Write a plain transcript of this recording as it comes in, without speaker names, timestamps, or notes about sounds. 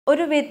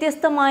ഒരു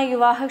വ്യത്യസ്തമായ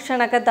വിവാഹ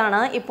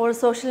ക്ഷണക്കത്താണ് ഇപ്പോൾ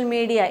സോഷ്യൽ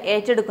മീഡിയ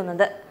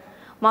ഏറ്റെടുക്കുന്നത്.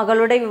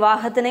 മകളുടെ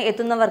വിവാഹത്തിന്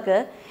എത്തുന്നവർക്ക്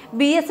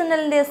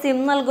BSNLന്റെ സിം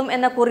നൽകും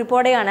എന്ന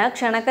കുറിപ്പോടെയാണ്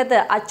ക്ഷണക്കത്ത്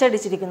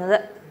അച്ചടിച്ചിരിക്കുന്നത്.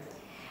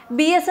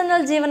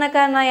 BSNL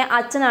ജീവനക്കാരനായ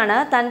അച്ഛനാണ്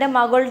തന്റെ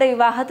മകളുടെ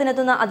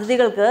വിവാഹത്തിനെത്തുന്ന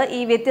അതിഥികൾക്ക്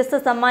ഈ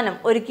വ്യത്യസ്ത സമ്മാനം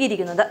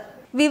ഒരുക്കിയിരിക്കുന്നത്.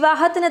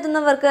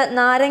 വിവാഹത്തിനെത്തുന്നവർക്ക്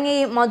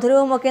നാരങ്ങയും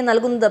മധുരവുമൊക്കെ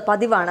നൽകുന്നത്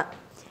പതിവാണ്.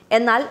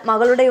 എന്നാൽ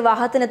മകളുടെ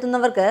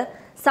വിവാഹത്തിനെത്തുന്നവർക്ക്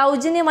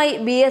സൗജന്യമായി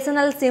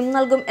BSNL സിം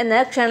നൽകും എന്ന്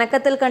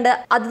ക്ഷണക്കത്തിൽ കണ്ട്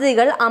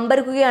അതിഥികൾ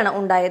അമ്പരക്കുകയാണ്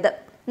ഉണ്ടായത്.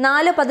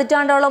 4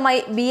 പതിറ്റാണ്ടോളമായി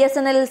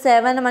BSNLൽ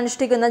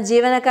സേവനമനുഷ്ഠിക്കുന്ന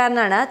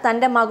ജീവനക്കാരനാണ്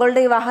തന്റെ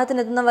മകളുടെ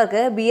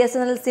വിവാഹത്തിനെത്തുന്നവർക്ക്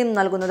BSNL സിം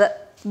നൽകുന്നത്.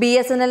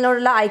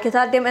 BSNLനോടുള്ള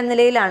ഐക്യദാർഢ്യം എന്ന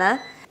നിലയിലാണ്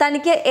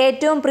തനിക്ക്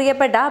ഏറ്റവും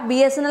പ്രിയപ്പെട്ട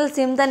BSNL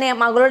സിം തന്നെ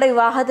മകളുടെ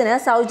വിവാഹത്തിന്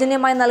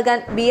സൗജന്യമായി നൽകാൻ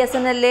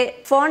BSNLലെ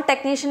ഫോൺ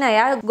ടെക്നീഷ്യനായ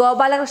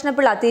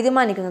ഗോപാലകൃഷ്ണപിള്ള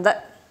തീരുമാനിക്കുന്നത്.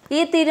 ഈ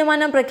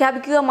തീരുമാനം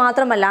പ്രഖ്യാപിക്കുക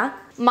മാത്രമല്ല,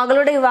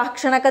 മകളുടെ വിവാഹ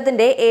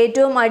ക്ഷണക്കത്തിന്റെ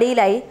ഏറ്റവും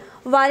അടിയിലായി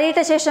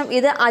വരയിട്ട ശേഷം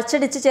ഇത്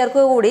അച്ചടിച്ച്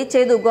ചേർക്കുക കൂടി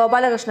ചെയ്തു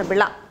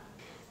ഗോപാലകൃഷ്ണപിള്ള.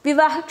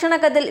 വിവാഹ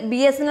ക്ഷണക്കത്തിൽ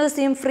BSNL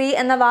സിം ഫ്രീ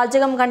എന്ന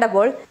വാചകം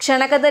കണ്ടപ്പോൾ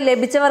ക്ഷണക്കത്ത്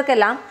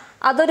ലഭിച്ചവർക്കെല്ലാം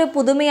അതൊരു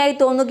പുതുമയായി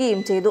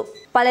തോന്നുകയും ചെയ്തു.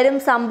 പലരും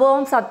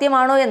സംഭവം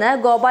സത്യമാണോ എന്ന്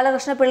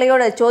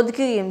ഗോപാലകൃഷ്ണപിള്ളയോട്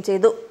ചോദിക്കുകയും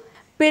ചെയ്തു.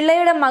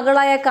 പിള്ളയുടെ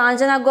മകളായ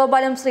കാഞ്ചന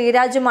ഗോപാലും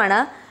ശ്രീരാജുമാണ്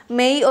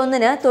മെയ്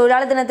 1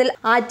 തൊഴിലാളി ദിനത്തിൽ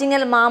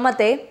ആറ്റിങ്ങൽ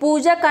മാമത്തെ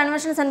പൂജ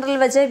കൺവെൻഷൻ സെന്ററിൽ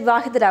വെച്ച്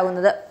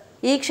വിവാഹിതരാകുന്നത്.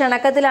 ഈ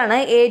ക്ഷണക്കത്തിലാണ്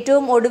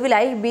ഏറ്റവും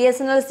ഒടുവിലായി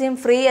BSNL സിം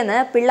ഫ്രീ എന്ന്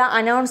പിള്ള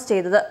അനൗൺസ്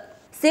ചെയ്തത്.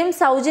 സിം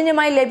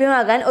സൗജന്യമായി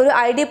ലഭ്യമാകാൻ ഒരു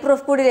ID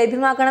പ്രൂഫ് കൂടി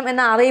ലഭ്യമാക്കണം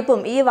എന്ന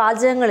അറിയിപ്പും ഈ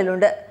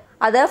വാചകങ്ങളിലുണ്ട്.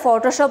 അത്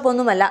ഫോട്ടോഷോപ്പ്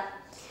ഒന്നുമല്ല.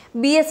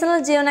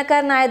 BSNL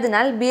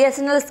ജീവനക്കാരനായതിനാൽ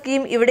BSNL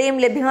സ്കീം ഇവിടെയും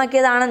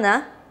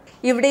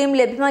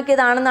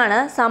ലഭ്യമാക്കിയതാണെന്നാണ്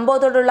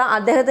സംഭവത്തോടുള്ള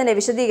അദ്ദേഹത്തിന്റെ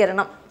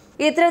വിശദീകരണം.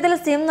 ഇത്തരത്തിൽ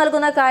സിം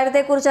നൽകുന്ന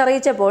കാര്യത്തെക്കുറിച്ച്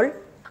അറിയിച്ചപ്പോൾ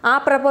ആ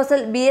പ്രപ്പോസൽ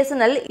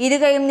BSNL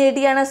ഇരുകൈയും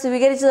നീട്ടിയാണ്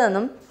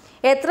സ്വീകരിച്ചതെന്നും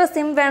എത്ര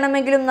സിം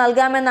വേണമെങ്കിലും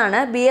നൽകാമെന്നാണ്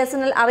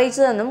BSNL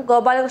അറിയിച്ചതെന്നും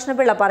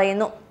ഗോപാലകൃഷ്ണപിള്ള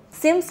പറയുന്നു.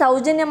 സിം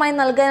സൗജന്യമായി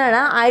നൽകാനാണ്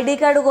ID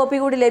കാർഡ് കോപ്പി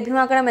കൂടി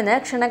ലഭ്യമാക്കണമെന്ന്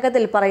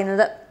ക്ഷണക്കത്തിൽ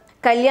പറയുന്നത്.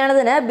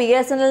 കല്യാണത്തിന്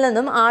BSNLൽ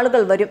നിന്നും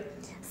ആളുകൾ വരും.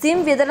 സിം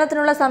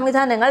വിതരണത്തിനുള്ള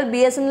സംവിധാനങ്ങൾ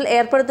BSNL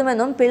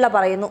ഏർപ്പെടുത്തുമെന്നും പിള്ള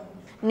പറയുന്നു.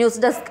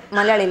 News desk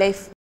Malayali life.